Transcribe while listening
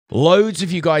Loads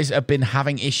of you guys have been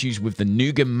having issues with the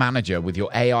NewGAN manager with your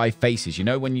AI faces. You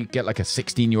know, when you get like a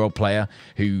 16-year-old player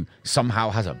who somehow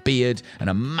has a beard and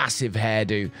a massive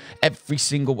hairdo. Every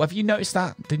single... Have you noticed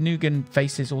that? The NewGAN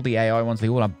faces, all the AI ones, they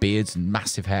all have beards and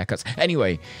massive haircuts.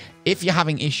 Anyway, if you're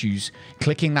having issues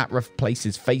clicking that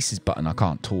replaces faces button, I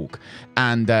can't talk,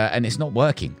 and it's not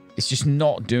working, it's just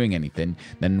not doing anything,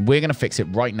 then we're going to fix it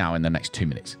right now in the next 2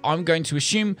 minutes. I'm going to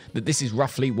assume that this is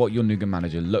roughly what your NewGAN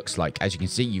manager looks like. As you can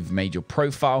see, you've made your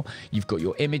profile, you've got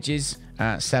your images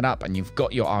set up, and you've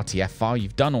got your RTF file.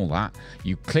 You've done all that.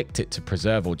 You clicked it to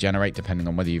preserve or generate, depending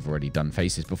on whether you've already done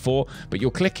faces before, but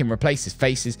you're clicking replaces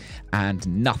faces and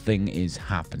nothing is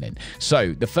happening.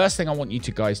 So the first thing I want you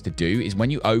guys to do is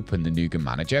when you open the NewGAN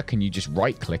manager, can you just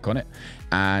right click on it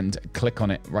and click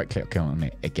on it, right click on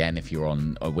it again if you're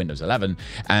on Windows 11,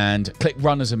 and click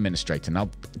run as administrator. Now,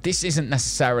 this isn't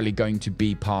necessarily going to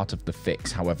be part of the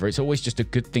fix. However, it's always just a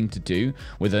good thing to do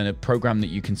with a program that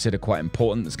you consider quite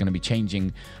important that's going to be changing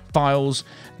files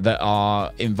that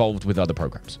are involved with other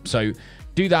programs. So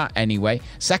do that anyway.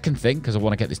 Second thing, because I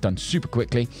want to get this done super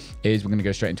quickly, is we're going to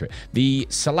go straight into it. The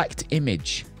select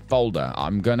image folder,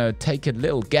 I'm going to take a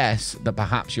little guess that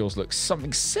perhaps yours looks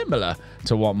something similar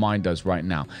to what mine does right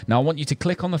now. Now, I want you to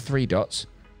click on the three dots,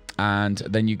 and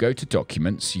then you go to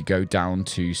Documents, you go down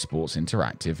to Sports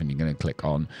Interactive, and you're going to click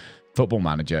on Football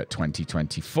Manager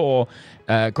 2024.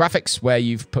 Graphics, where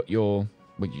you've put your...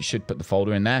 Well, you should put the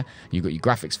folder in there. You've got your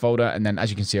graphics folder, and then as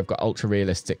you can see, I've got ultra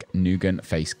realistic NewGAN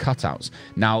face cutouts.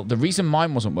 Now, the reason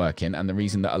mine wasn't working, and the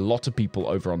reason that a lot of people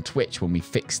over on Twitch, when we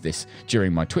fixed this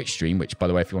during my Twitch stream, which, by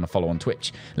the way, if you want to follow on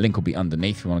Twitch, link will be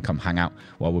underneath. If you want to come hang out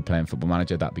while we're playing Football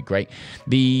Manager, that'd be great.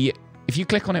 If you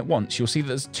click on it once, you'll see that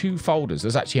there's two folders.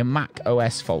 There's actually a Mac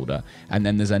OS folder, and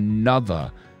then there's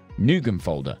another NewGAN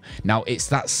folder. Now, it's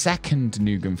that second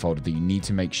NewGAN folder that you need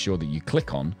to make sure that you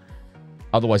click on.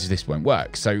 Otherwise, this won't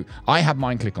work. So I had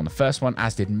mine click on the first one,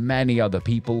 as did many other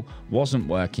people. Wasn't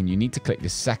working. You need to click the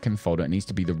second folder. It needs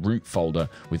to be the root folder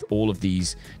with all of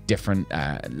these different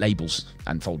labels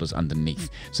and folders underneath.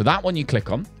 So that one you click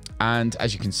on. And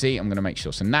as you can see, I'm going to make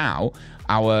sure. So now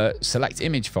our select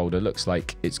image folder looks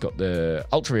like it's got the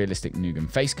ultra realistic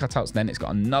NewGAN face cutouts. Then it's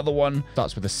got another one,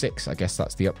 starts with a 6. I guess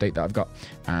that's the update that I've got.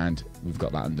 And we've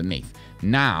got that underneath.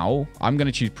 Now I'm going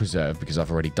to choose preserve because I've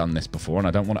already done this before and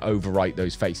I don't want to overwrite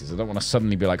those faces. I don't want to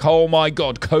suddenly be like, oh my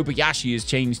God, Kobayashi has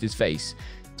changed his face.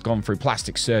 It's gone through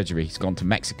plastic surgery. He's gone to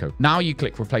Mexico. Now you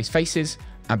click replace faces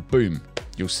and boom,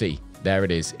 you'll see. There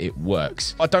it is. It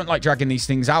works. I don't like dragging these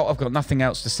things out. I've got nothing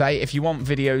else to say. If you want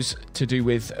videos to do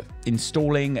with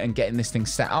installing and getting this thing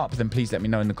set up, then please let me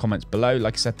know in the comments below.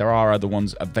 Like I said, there are other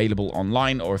ones available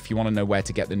online, or if you want to know where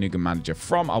to get the NewGAN manager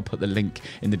from, I'll put the link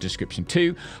in the description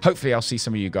too. Hopefully, I'll see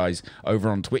some of you guys over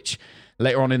on Twitch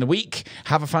later on in the week.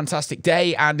 Have a fantastic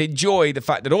day and enjoy the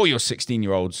fact that all your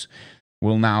 16-year-olds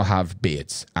will now have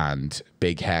beards and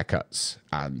big haircuts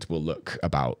and will look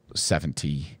about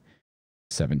 70-ish,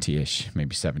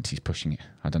 maybe 70's pushing it.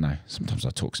 I don't know. Sometimes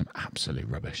I talk some absolute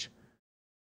rubbish.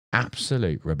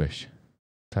 Absolute rubbish.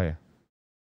 Tell you.